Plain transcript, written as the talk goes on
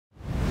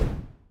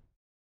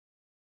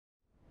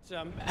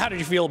How did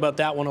you feel about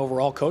that one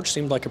overall, Coach?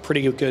 Seemed like a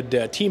pretty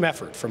good team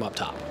effort from up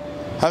top.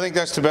 I think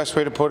that's the best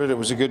way to put it. It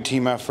was a good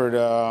team effort.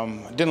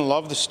 Didn't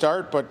love the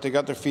start, but they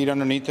got their feet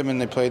underneath them and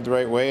they played the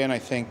right way. And I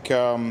think,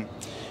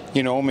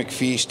 you know,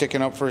 McPhee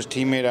sticking up for his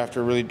teammate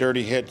after a really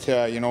dirty hit,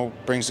 you know,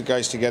 brings the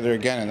guys together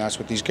again. And that's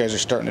what these guys are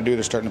starting to do.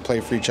 They're starting to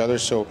play for each other.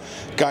 So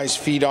guys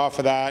feed off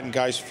of that, and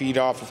guys feed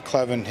off of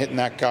Clevin hitting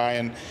that guy.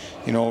 And,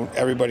 you know,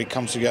 everybody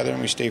comes together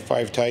and we stay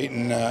five tight.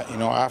 And, you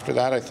know, after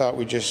that, I thought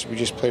we just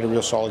played a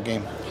real solid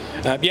game.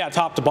 Yeah,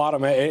 top to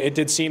bottom, it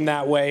did seem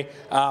that way.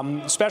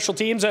 Special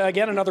teams,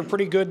 again, another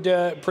pretty good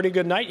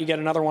night. You get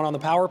another one on the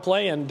power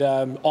play and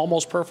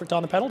almost perfect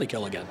on the penalty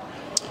kill again.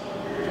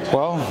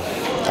 Well,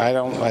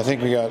 I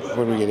think we got,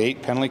 what did we get,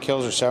 8 penalty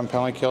kills or 7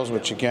 penalty kills,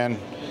 which again,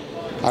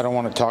 I don't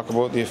want to talk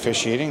about the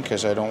officiating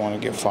because I don't want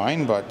to get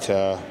fined, but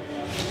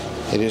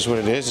it is what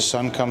it is. The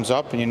sun comes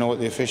up, and you know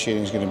what the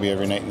officiating is going to be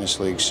every night in this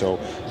league. So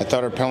I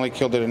thought our penalty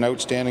kill did an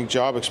outstanding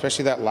job,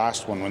 especially that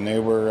last one when they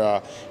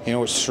were, you know,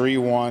 it was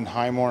 3-1.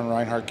 Highmore and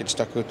Reinhardt get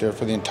stuck out there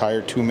for the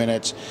entire 2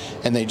 minutes,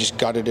 and they just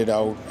gutted it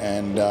out.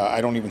 And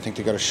I don't even think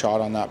they got a shot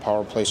on that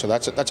power play. So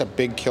that's a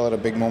big kill at a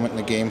big moment in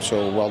the game.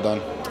 So well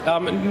done.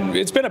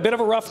 It's been a bit of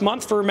a rough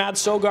month for Matt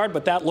Sogard,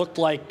 but that looked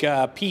like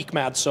peak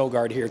Matt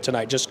Sogard here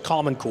tonight. Just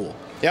calm and cool.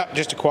 Yeah,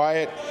 just a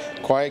quiet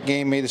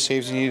game. Made the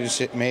saves he needed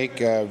to make.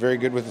 Very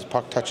good with his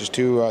puck touches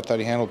too. I thought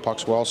he handled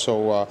pucks well.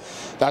 So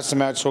that's the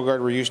Matt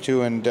Sogard we're used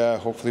to, and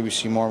hopefully we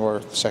see more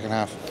of the second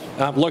half.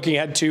 Looking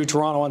ahead to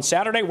Toronto on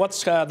Saturday,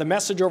 what's the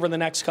message over the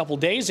next couple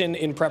days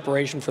in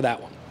preparation for that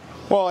one?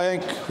 Well, I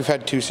think we've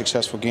had 2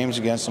 successful games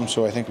against them,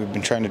 so I think we've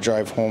been trying to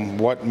drive home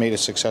what made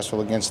us successful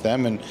against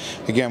them, and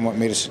again, what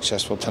made us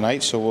successful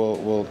tonight. So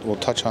we'll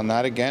touch on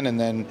that again, and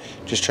then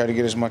just try to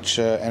get as much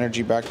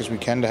energy back as we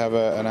can to have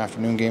an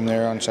afternoon game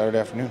there on Saturday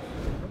afternoon.